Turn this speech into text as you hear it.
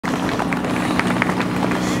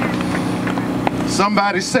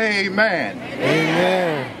Somebody say amen.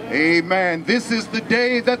 Amen. Amen. This is the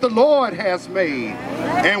day that the Lord has made,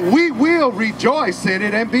 and we will rejoice in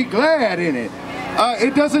it and be glad in it.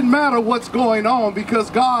 It doesn't matter what's going on,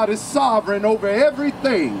 because God is sovereign over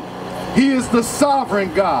everything. He is the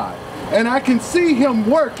sovereign God, and I can see him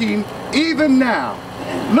working even now.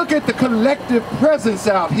 Look at the collective presence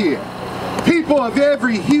out here. People of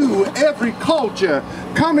every hue, every culture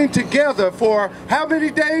coming together for how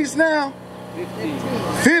many days now?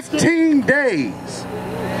 15 days.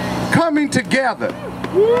 Coming together,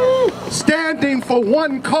 standing for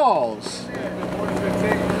one cause.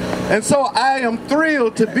 And so I am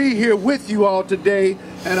thrilled to be here with you all today,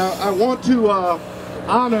 and I want to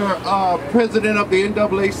honor President of the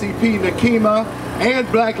NAACP, Nakima,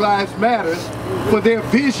 and Black Lives Matter for their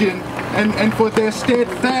vision and for their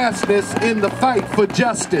steadfastness in the fight for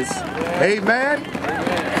justice. Amen.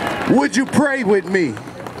 Would you pray with me?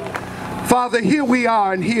 Father, here we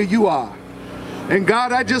are and here you are. And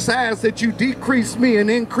God, I just ask that you decrease me and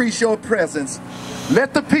increase your presence.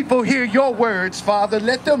 Let the people hear your words, Father.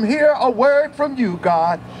 Let them hear a word from you,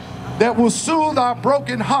 God, that will soothe our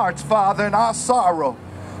broken hearts, Father, and our sorrow,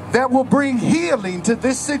 that will bring healing to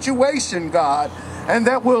this situation, God, and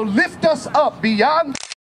that will lift us up beyond the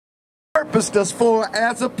purposed us for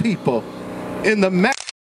as a people. In the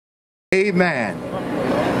Amen.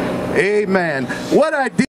 Amen. What I did